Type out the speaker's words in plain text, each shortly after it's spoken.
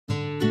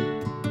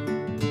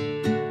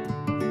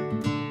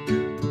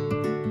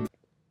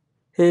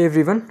Hey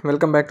everyone,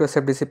 welcome back to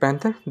SFDC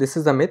Panther. This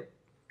is Amit,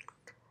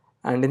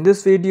 and in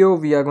this video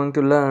we are going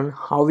to learn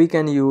how we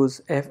can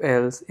use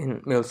FLs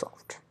in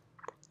MuleSoft.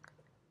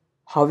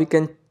 How we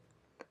can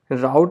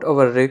route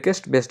our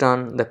request based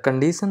on the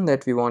condition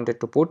that we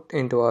wanted to put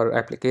into our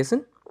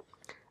application,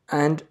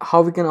 and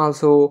how we can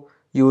also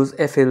use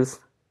FLs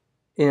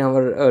in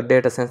our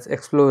Data Science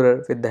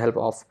Explorer with the help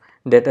of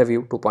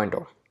DataWeave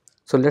 2.0.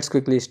 So let's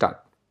quickly start.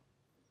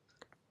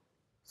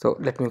 So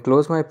let me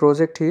close my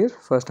project here.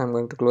 First I'm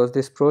going to close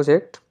this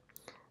project.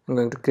 I'm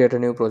going to create a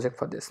new project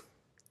for this.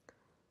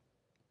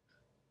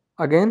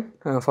 Again,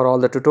 for all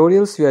the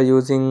tutorials we are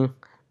using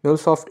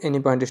MuleSoft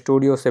Anypoint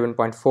Studio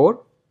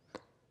 7.4.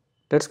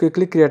 Let's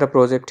quickly create a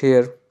project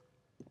here,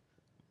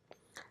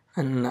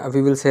 and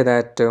we will say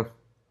that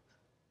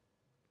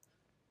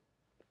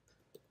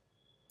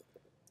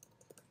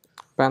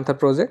Panther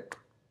project,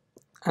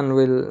 and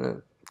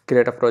we'll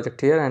create a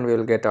project here, and we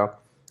will get a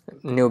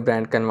new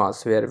brand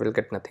canvas where we'll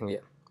get nothing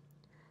here.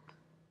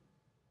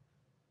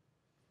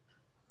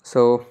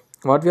 So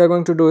what we are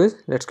going to do is,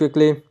 let's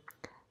quickly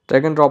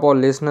drag and drop our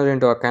listener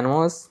into a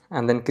canvas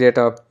and then create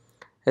a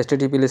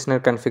HTTP listener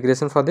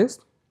configuration for this,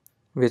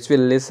 which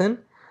will listen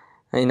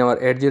in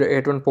our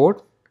 8081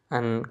 port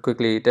and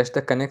quickly test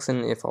the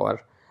connection if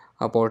our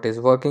port is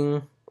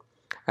working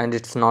and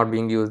it's not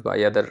being used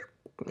by other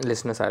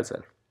listeners as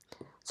well.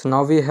 So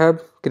now we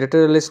have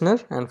created a listener,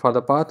 and for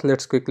the path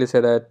let's quickly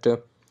say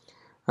that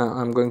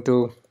I'm going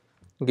to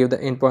give the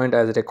endpoint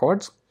as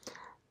records,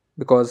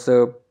 because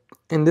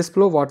in this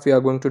flow what we are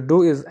going to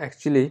do is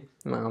actually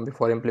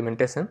before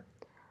implementation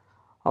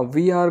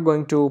we are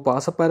going to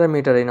pass a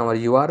parameter in our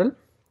URL.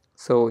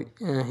 So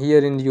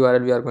here in the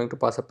URL we are going to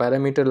pass a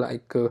parameter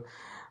like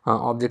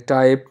object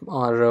type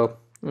or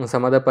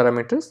some other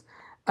parameters,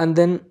 and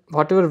then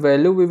whatever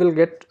value we will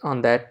get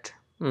on that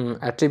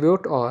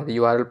attribute or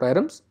URL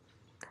params,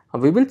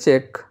 we will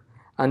check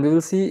and we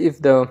will see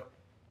if the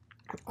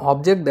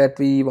object that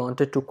we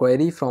wanted to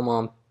query from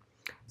a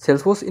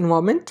Salesforce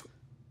environment,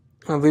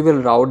 we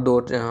will route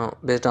those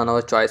based on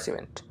our choice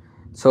event.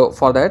 So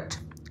for that,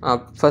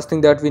 first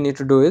thing that we need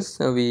to do is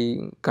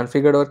we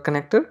configured our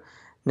connector.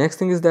 Next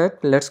thing is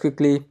that let's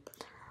quickly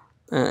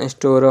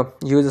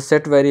use a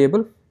set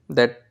variable.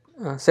 That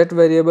set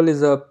variable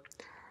is a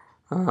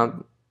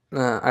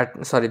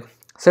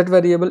set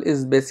variable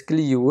is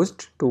basically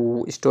used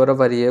to store a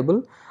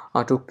variable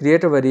or to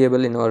create a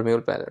variable in our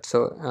Mule palette.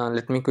 So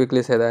let me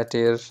quickly say that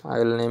here I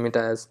will name it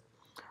as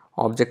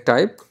object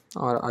type,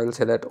 or I will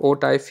say that O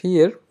type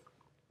here,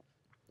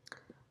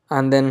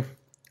 and then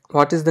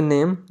what is the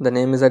name? The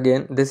name is,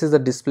 again, this is the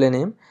display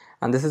name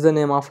and this is the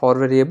name of our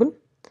variable,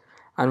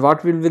 and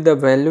what will be the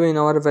value in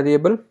our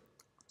variable.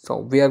 So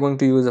we are going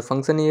to use a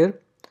function here,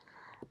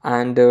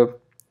 and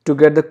to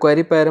get the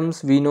query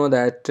params we know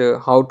that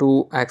how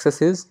to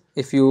access is.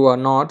 If you are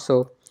not,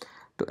 so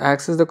to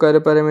access the query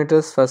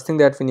parameters, first thing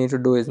that we need to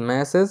do is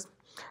message,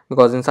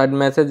 because inside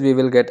message we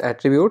will get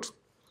attributes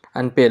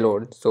and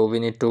payload. So we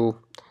need to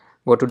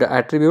go to the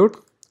attribute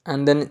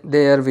and then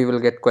there we will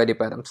get query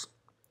params.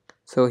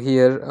 So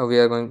here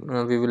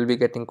we will be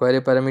getting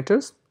query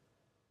parameters.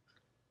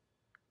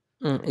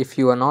 If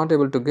you are not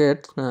able to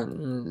get,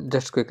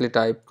 just quickly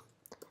type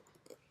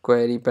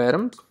query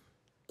params,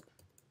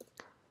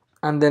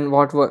 and then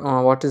what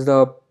is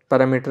the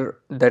parameter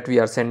that we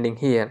are sending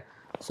here.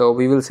 So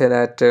we will say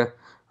that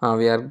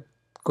we are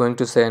going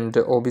to send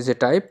obj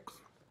type,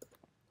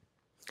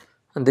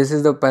 and this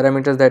is the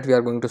parameters that we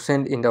are going to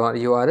send in our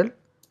URL.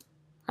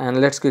 And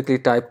let's quickly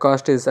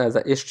typecast is as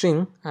a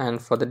string,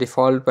 and for the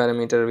default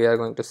parameter we are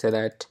going to say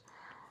that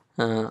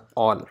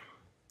all.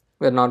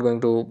 We are not going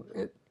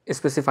to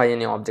specify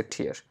any object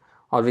here,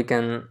 or we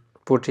can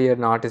put here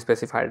not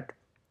specified,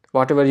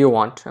 whatever you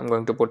want. I'm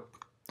going to put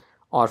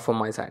or from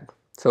my side.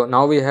 So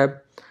now we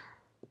have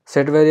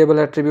set variable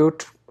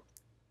attribute,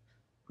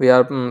 we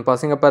are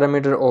passing a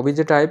parameter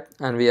obj type,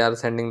 and we are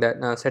sending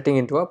that setting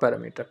into a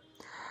parameter.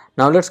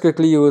 Now let's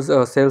quickly use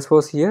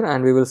Salesforce here,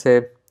 and we will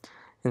say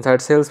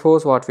inside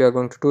Salesforce what we are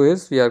going to do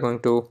is we are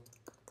going to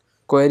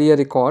query a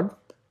record,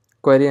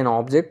 query an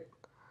object.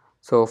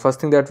 So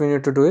first thing that we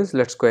need to do is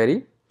let's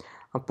query,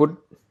 put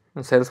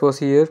Salesforce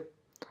here,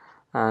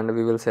 and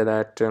we will say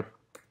that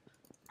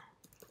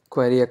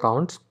query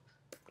accounts.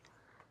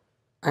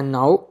 And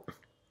now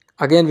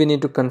again we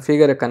need to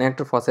configure a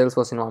connector for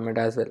Salesforce environment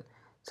as well.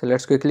 So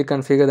let's quickly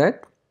configure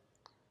that.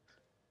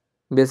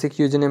 Basic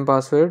username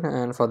password,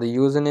 and for the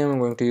username I'm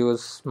going to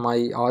use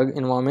my org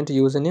environment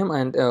username,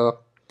 and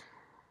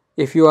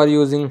if you are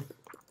using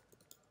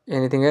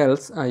anything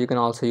else you can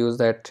also use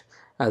that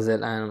as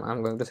well, and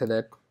I'm going to say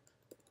that.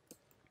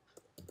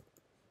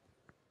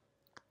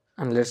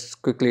 And let's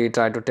quickly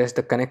try to test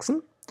the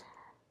connection.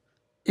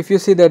 If you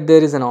see that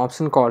there is an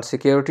option called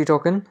security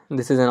token,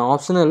 this is an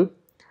optional.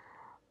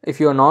 If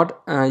you are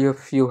not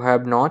if you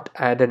have not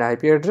added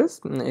IP address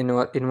in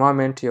your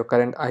environment, your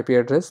current IP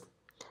address,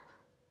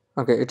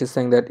 okay, it is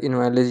saying that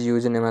invalid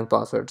username and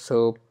password.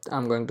 So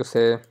I'm going to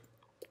say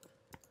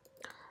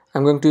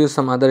I'm going to use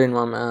some other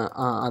environment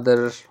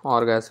other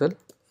org as well.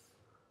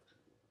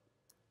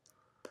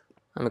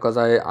 because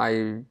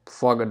I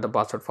forgot the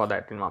password for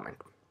that environment.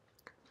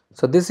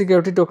 So this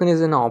security token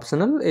is an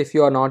optional. If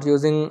you are not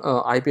using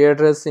IP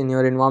address in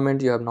your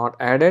environment, you have not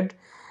added,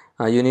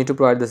 you need to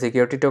provide the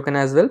security token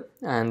as well.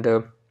 And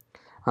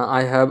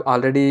I have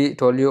already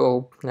told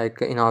you,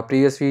 like in our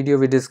previous video,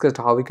 we discussed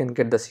how we can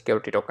get the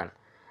security token.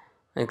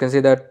 You can see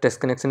that test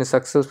connection is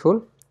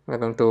successful. We're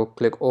going to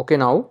click OK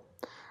now.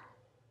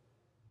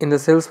 In the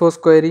Salesforce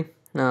query,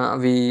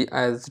 we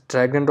as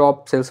drag and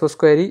drop Salesforce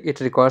query, it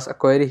requires a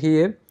query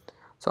here.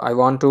 So I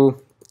want to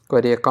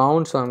query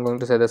account, so I'm going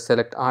to say the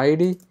select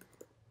ID,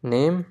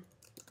 name,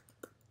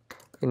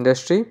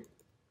 industry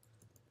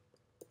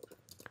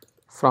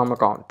from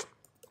account.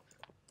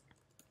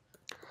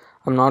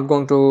 I'm not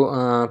going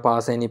to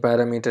pass any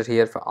parameter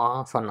here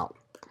for now.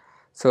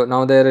 So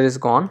now the error is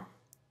gone.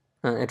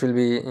 It will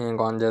be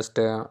gone, just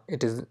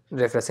it is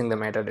refreshing the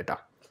metadata.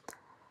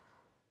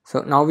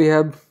 So now we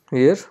have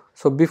here.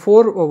 So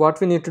before,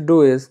 what we need to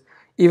do is,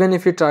 even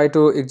if we try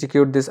to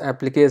execute this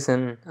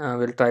application,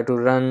 we'll try to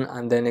run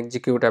and then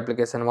execute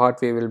application,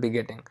 what we will be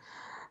getting.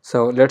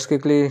 So let's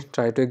quickly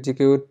try to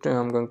execute.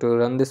 I'm going to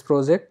run this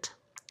project.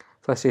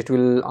 First it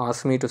will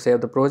ask me to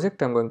save the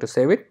project. I'm going to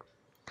save it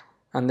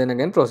and then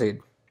again proceed.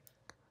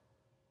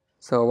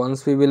 So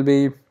once we will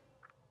be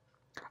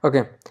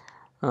okay,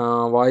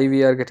 why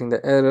we are getting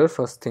the error,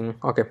 first thing,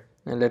 okay,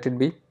 and let it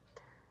be.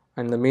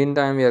 In the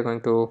meantime, we are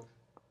going to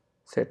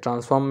say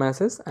transform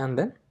message and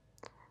then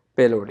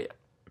payload here.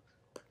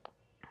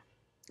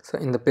 So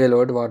in the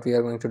payload, what we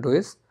are going to do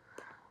is,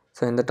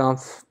 so in the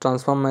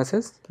transform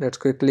message, let's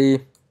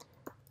quickly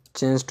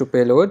change to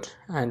payload,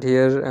 and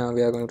here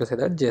we are going to say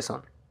that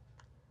JSON.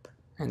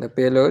 And the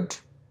payload,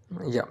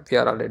 yeah, we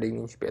are already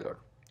in payload.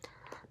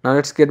 Now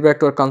let's get back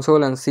to our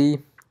console and see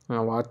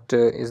what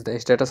is the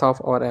status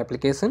of our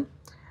application.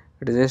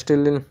 It is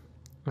still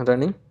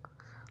running.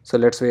 So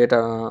let's wait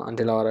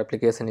until our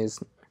application is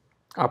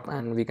up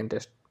and we can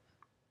test.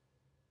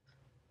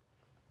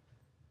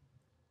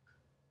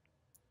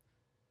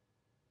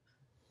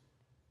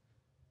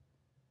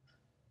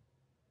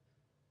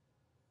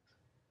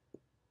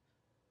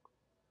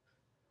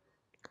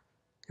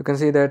 You can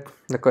see that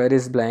the query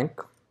is blank,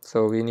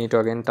 so we need to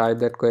again type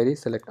that query,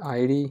 select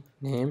ID,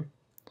 name,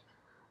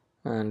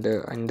 and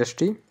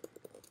industry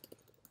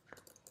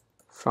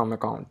from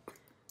account.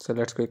 So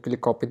let's quickly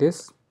copy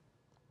this.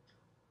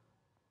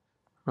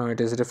 Now it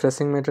is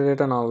refreshing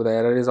metadata. Now the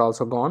error is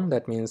also gone.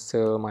 That means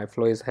my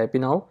flow is happy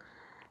now.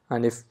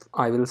 And if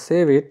I will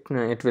save it,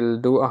 it will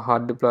do a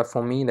hard deploy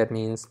for me. That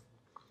means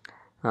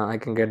I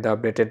can get the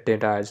updated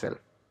data as well.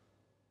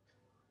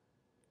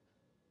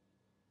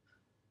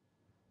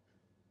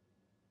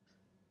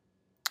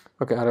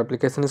 Okay, our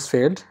application is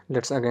failed.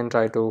 Let's again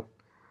try to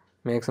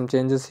make some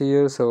changes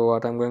here. So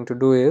what I'm going to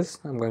do is,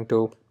 I'm going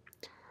to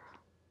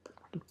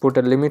put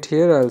a limit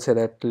here. I'll say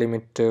that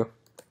limit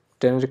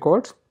 10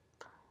 records,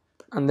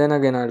 and then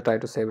again I'll try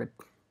to save it.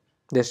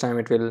 This time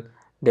it will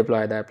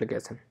deploy the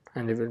application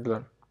and it will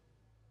run.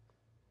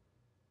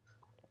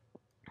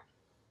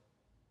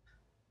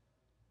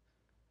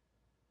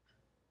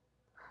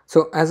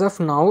 So as of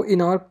now, in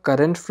our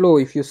current flow,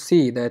 if you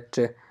see that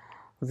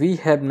we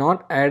have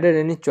not added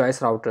any choice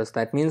routers.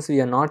 That means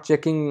we are not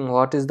checking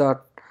what is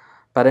the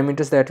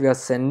parameters that we are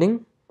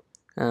sending,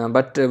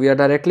 but we are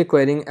directly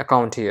querying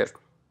account here.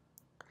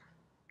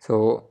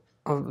 So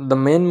the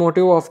main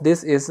motive of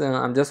this is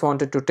I just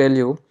wanted to tell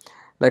you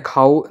like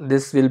how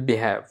this will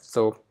behave.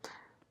 So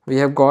we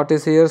have got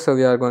this here, so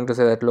we are going to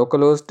say that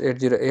localhost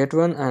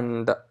 8081,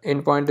 and the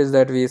endpoint is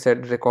that we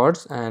set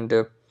records, and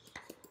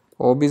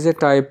obj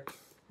type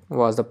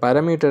was the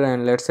parameter,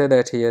 and let's say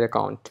that here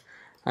account,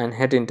 and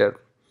hit enter.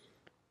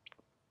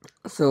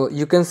 So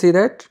you can see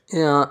that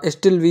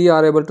still we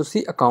are able to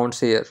see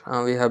accounts here.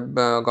 We have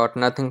got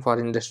nothing for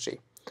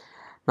industry.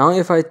 Now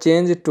if I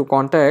change it to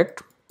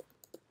contact,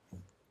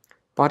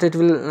 what it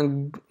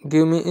will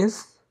give me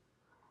is,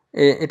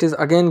 it is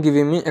again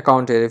giving me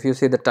account here. If you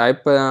see the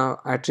type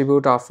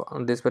attribute of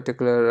this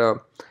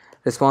particular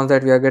response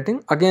that we are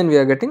getting, again we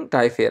are getting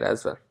type here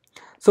as well.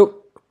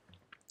 So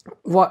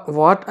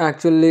what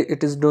actually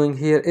it is doing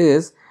here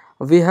is,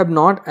 we have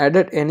not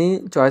added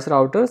any choice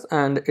routers,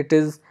 and it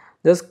is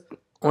just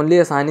only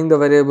assigning the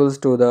variables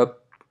to the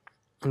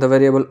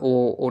variable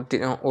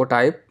o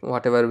type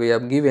whatever we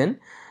have given,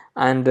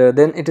 and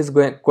then it is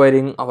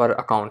querying our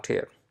account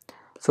here.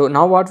 So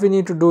now what we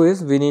need to do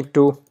is, we need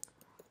to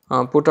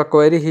put a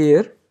query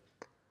here,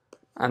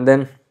 and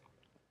then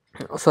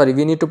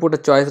we need to put a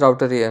choice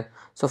router here.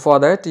 So for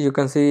that, you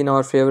can see in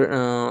our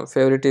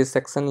favorites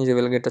section you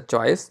will get a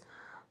choice.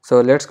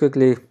 So let's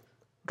quickly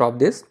drop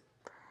this.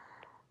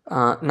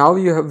 Now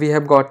we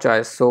have got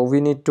choice, so we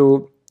need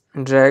to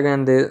drag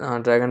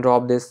and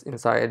drop this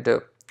inside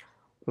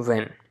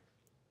when.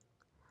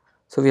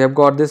 So we have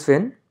got this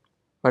when,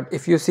 but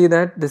if you see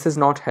that this is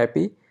not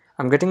happy,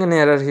 I'm getting an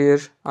error here,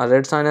 a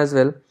red sign as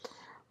well.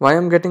 Why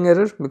I'm getting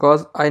error?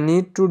 Because I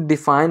need to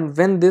define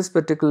when this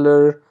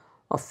particular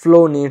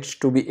flow needs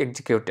to be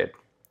executed.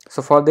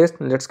 So for this,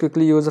 let's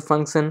quickly use a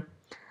function,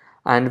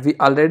 and we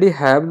already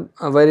have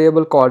a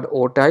variable called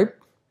o type,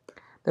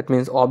 that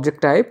means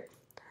object type,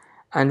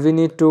 and we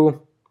need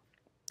to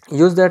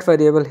use that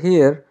variable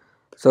here.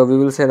 So we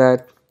will say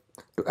that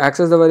to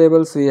access the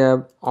variables we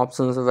have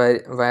options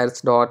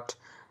wires dot,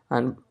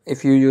 and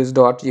if you use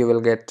dot you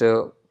will get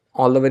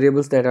all the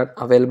variables that are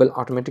available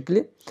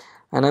automatically,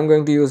 and I'm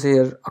going to use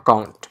here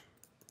account.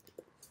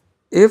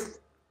 If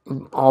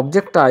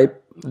object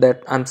type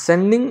that I'm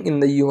sending in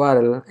the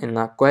URL in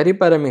a query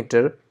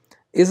parameter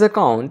is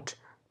account,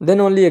 then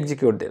only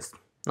execute this.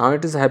 Now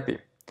it is happy.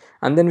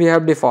 And then we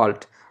have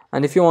default,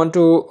 and if you want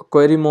to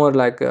query more,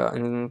 like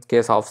in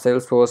case of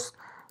Salesforce,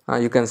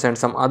 you can send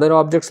some other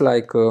objects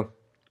like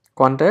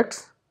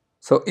contacts.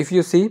 So if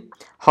you see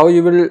how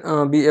you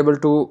will be able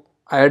to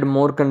add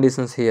more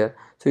conditions here,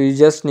 so you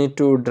just need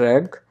to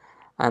drag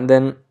and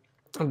then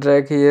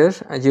drag here,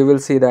 and you will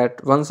see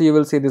that once you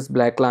will see this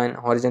black line,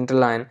 horizontal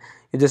line,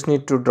 you just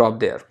need to drop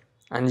there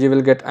and you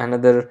will get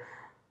another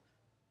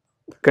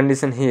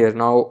condition here.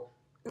 Now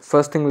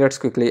first thing, let's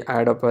quickly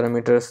add a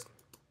parameters,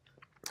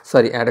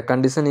 add a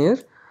condition here.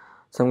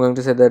 So I'm going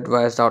to say that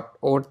wires dot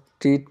o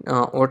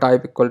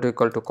type equal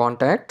to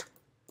contact,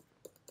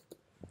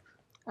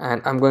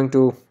 and I'm going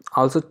to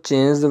also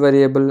change the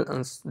variable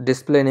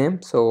display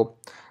name. So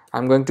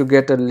I'm going to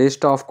get a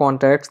list of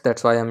contacts,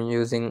 that's why I'm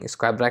using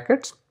square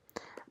brackets,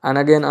 and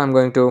again I'm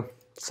going to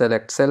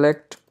select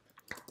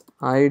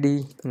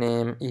ID,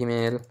 name,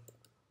 email,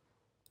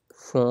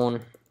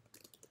 phone,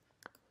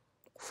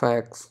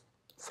 fax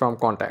from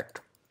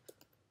contact,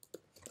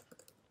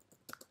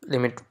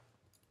 limit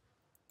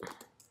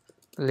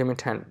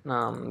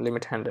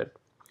handed,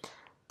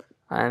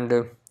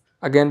 and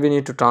again we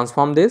need to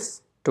transform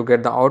this to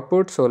get the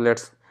output. So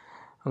let's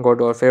go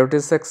to our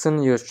favorites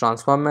section, use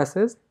transform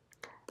message,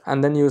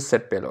 and then use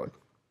set payload.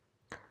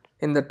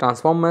 In the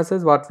transform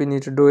message what we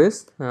need to do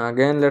is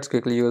again let's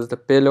quickly use the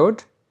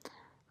payload,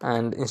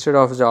 and instead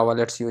of Java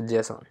let's use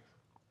JSON.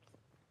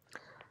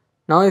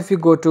 Now if you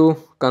go to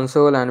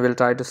console and we'll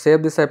try to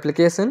save this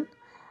application,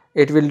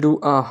 it will do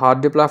a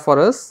hard deploy for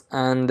us,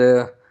 and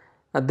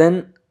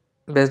then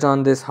based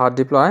on this hard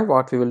deploy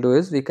what we will do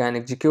is we can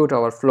execute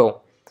our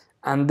flow,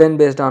 and then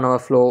based on our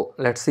flow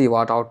let's see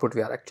what output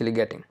we are actually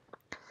getting.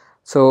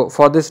 So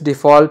for this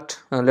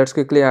default let's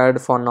quickly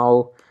add for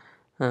now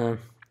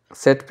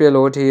set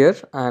payload here,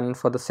 and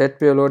for the set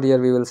payload here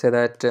we will say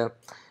that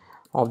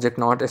object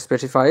not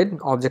specified,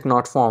 object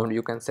not found,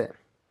 you can say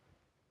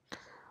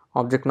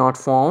object not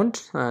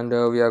found, and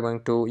we are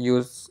going to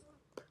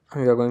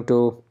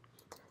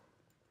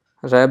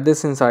wrap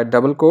this inside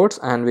double quotes,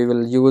 and we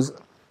will use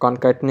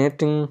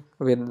concatenating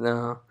with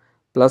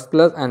plus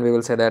plus, and we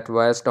will say that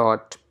wires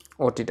dot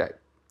o type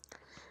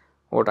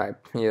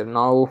here.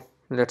 Now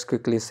let's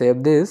quickly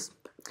save this.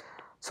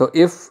 So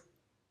if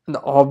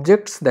the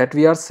objects that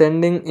we are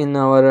sending in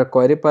our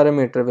query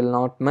parameter will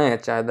not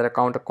match either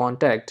account or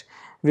contact,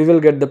 we will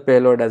get the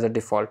payload as a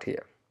default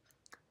here,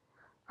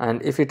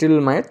 and if it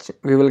will match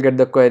we will get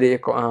the query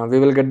we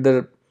will get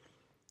the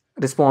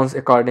response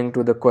according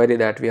to the query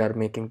that we are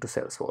making to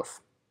Salesforce.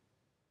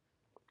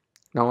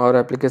 Now our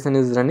application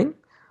is running,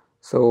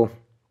 so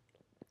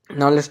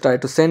now let's try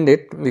to send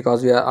it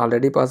because we are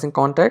already passing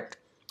contact.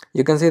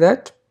 You can see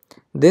that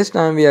this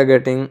time we are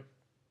getting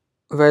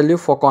value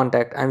for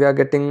contact, and we are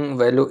getting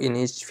value in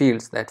each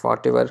fields, that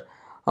whatever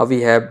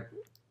we have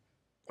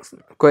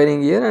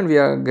querying here, and we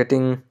are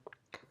getting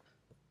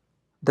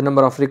the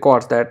number of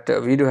records that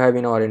we do have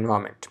in our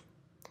environment.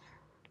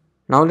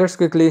 Now let's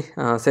quickly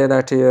say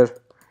that here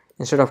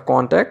instead of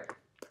contact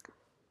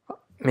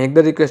make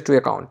the request to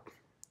account.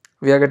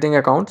 We are getting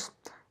accounts,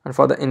 and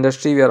for the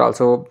industry we are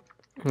also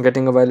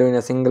getting a value in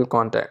a single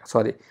account, and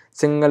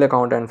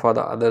for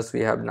the others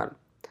we have none.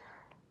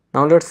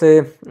 Now let's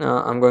say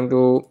I'm going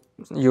to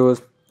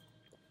use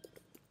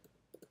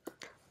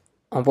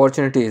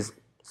opportunities.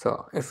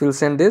 So if we'll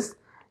send this,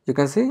 you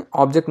can see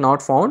object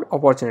not found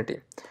opportunity,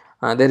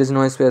 there is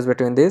no space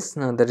between this.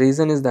 The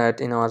reason is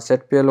that in our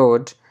set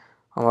payload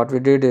what we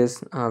did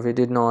is we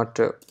did not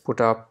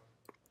put up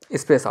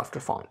space after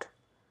found.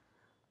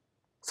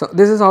 So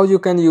this is how you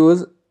can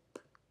use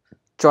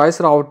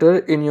choice router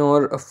in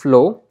your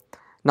flow.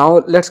 Now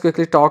let's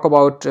quickly talk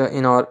about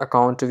in our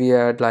account we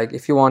had, like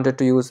if you wanted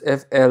to use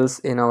if else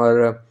in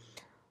our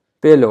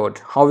payload,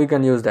 how we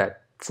can use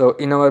that. So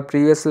in our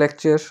previous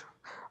videos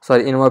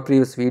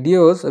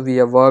we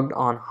have worked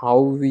on how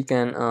we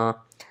can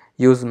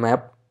use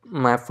map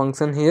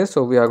function here.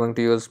 So we are going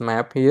to use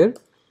map here,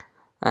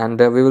 and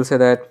we will say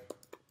that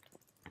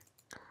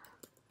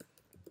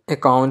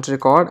account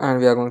record, and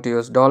we are going to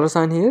use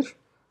 $ here.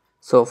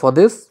 So for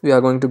this we are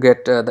going to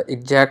get the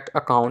exact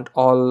account,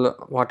 all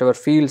whatever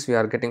fields we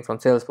are getting from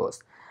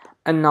Salesforce.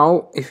 And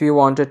now if you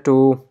wanted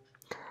to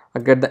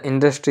get the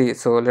industry,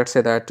 so let's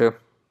say that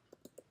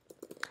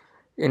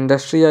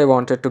industry I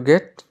wanted to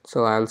get,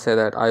 so I'll say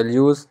that I'll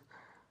use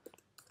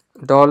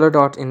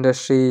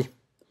 $.industry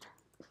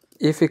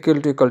if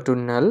equal to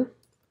null.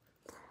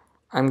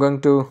 I'm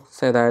going to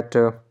say that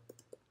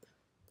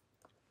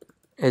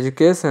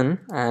education,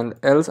 and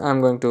else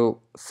I'm going to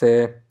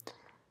say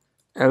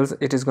else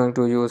it is going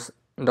to use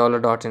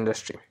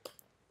 $.industry.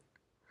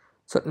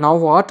 So now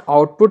what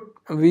output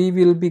we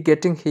will be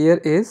getting here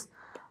is,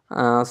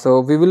 so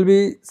we will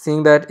be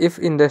seeing that if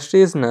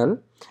industry is null,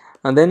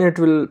 and then it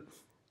will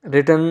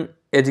return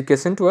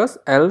education to us,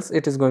 else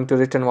it is going to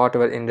return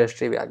whatever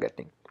industry we are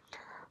getting.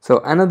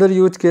 So another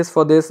use case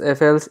for this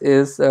if else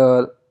is,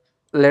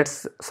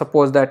 let's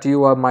suppose that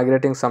you are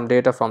migrating some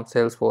data from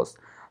Salesforce,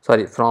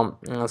 sorry, from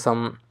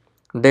some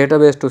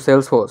database to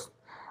Salesforce,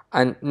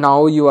 and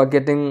now you are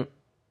getting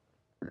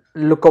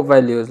lookup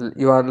values.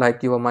 You are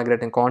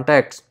migrating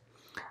contacts,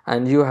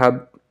 and you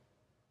have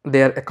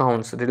their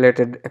accounts,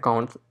 related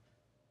accounts,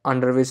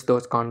 under which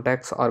those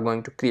contacts are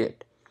going to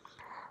create.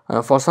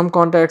 For some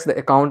contacts the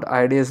account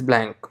ID is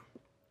blank,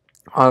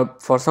 or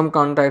for some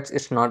contacts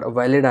it's not a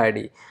valid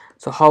ID.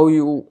 So how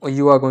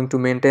you are going to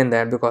maintain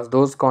that, because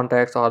those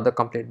contacts or the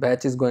complete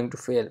batch is going to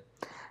fail.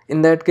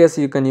 In that case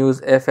you can use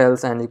if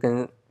else, and you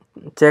can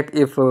check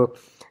if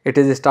it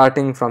is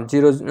starting from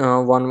 0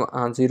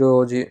 0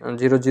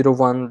 0 0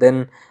 1,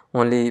 then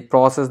only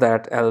process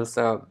that, else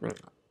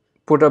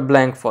put a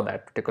blank for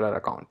that particular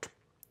account.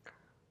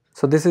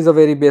 So this is a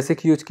very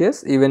basic use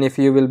case. Even if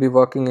you will be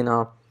working in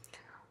a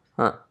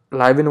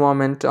live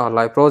environment or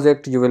live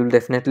project, you will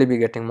definitely be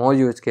getting more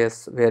use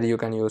case where you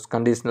can use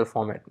conditional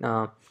format,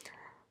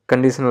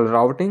 conditional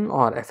routing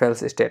or if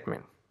else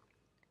statement.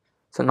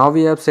 So now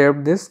we have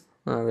saved this.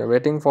 We are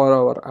waiting for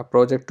our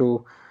project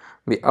to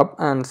be up,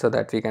 and so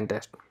that we can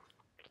test.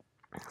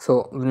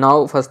 So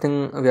now first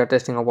thing we are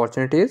testing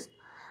opportunities.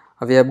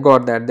 We have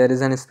got that there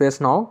is an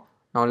space now.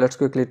 Now let's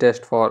quickly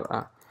test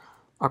for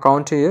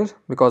account here,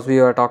 because we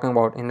are talking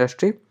about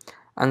industry,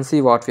 and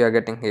see what we are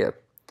getting here.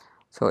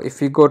 So if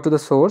we go to the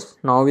source,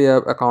 now we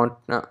have account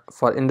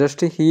for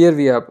industry. Here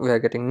we are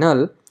getting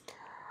null,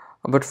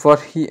 but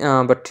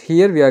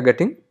here we are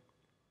getting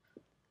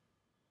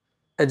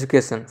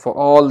education. For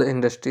all the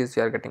industries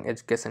we are getting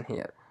education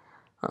here,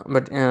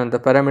 but the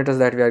parameters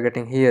that we are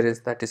getting here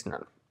is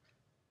null.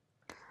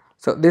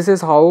 So this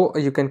is how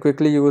you can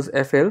quickly use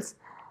if else.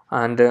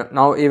 And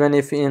now even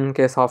if in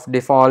case of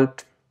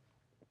default,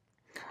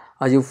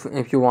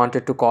 if you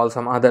wanted to call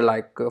some other,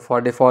 like for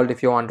default,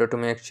 if you wanted to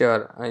make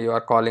sure you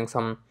are calling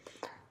some,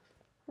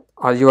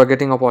 or you are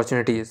getting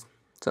opportunities.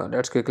 So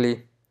let's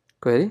quickly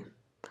query.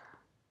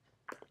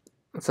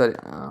 Sorry,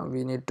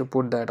 we need to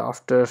put that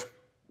after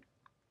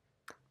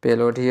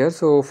payload here.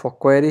 So for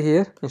query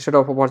here, instead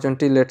of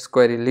opportunity, let's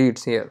query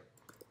leads here.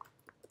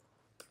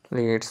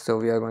 Leads. So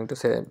we are going to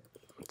say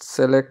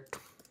select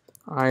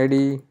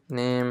ID,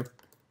 name,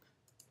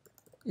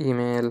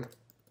 email,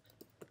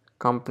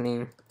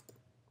 company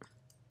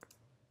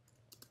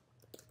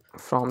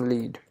from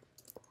lead,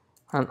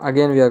 and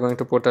again we are going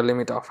to put a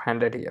limit of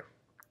 100 here.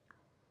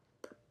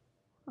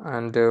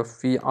 And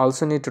we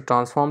also need to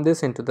transform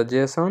this into the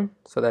JSON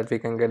so that we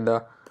can get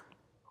the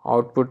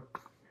output,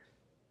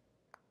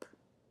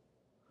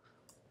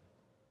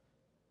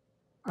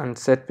 and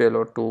set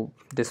payload to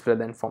display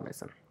the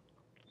information.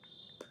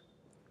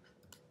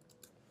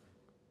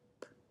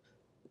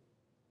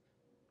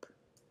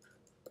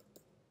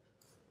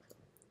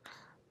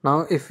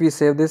 Now if we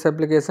save this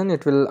application,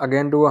 it will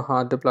again do a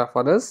hard deploy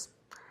for us.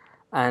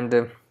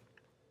 And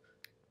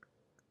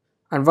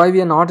why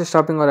we are not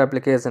stopping our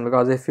application,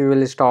 because if we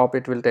will stop,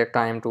 it will take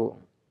time to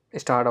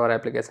start our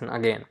application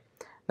again.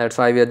 That's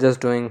why we are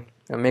just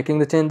making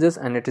the changes,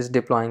 and it is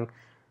deploying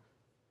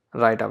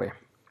right away.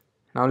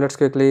 Now let's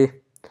quickly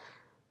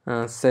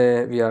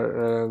say we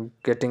are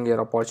getting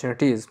your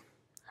opportunities,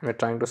 and we're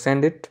trying to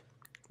send it.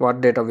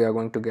 What data we are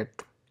going to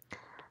get?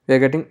 We are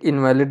getting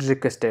invalid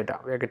request data.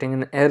 We are getting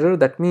an error.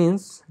 That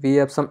means we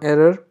have some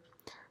error.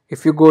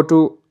 If you go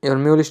to your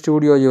Mule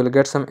Studio, you will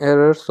get some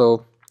error.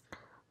 So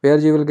where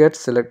you will get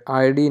select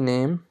ID,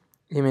 name,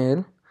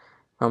 email,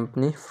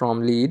 company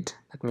from lead.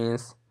 That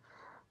means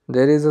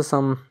there is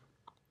some,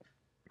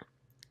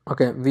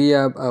 okay, we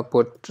have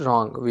put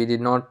wrong. We did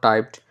not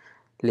type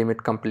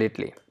limit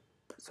completely.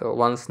 So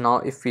once now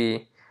if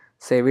we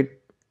save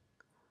it,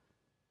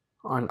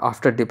 and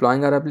after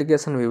deploying our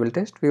application, we will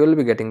test, we will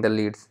be getting the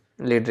lead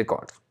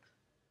records.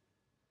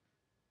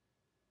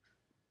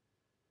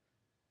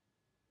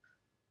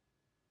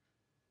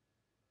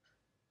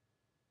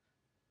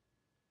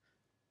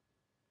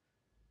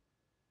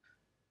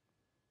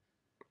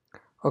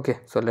 Okay,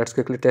 so let's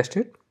quickly test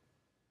it.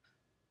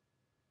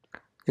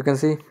 You can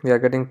see we are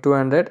getting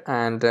 200,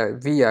 and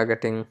we are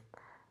getting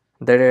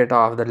the data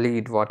of the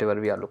lead,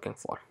 whatever we are looking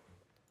for.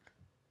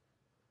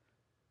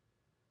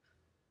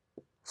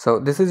 So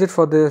this is it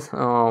for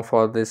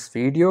this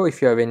video.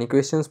 If you have any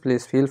questions,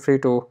 please feel free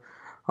to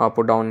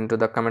put down into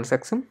the comment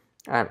section,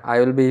 and I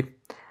will be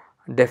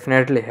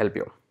definitely help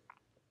you.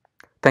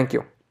 Thank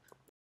you.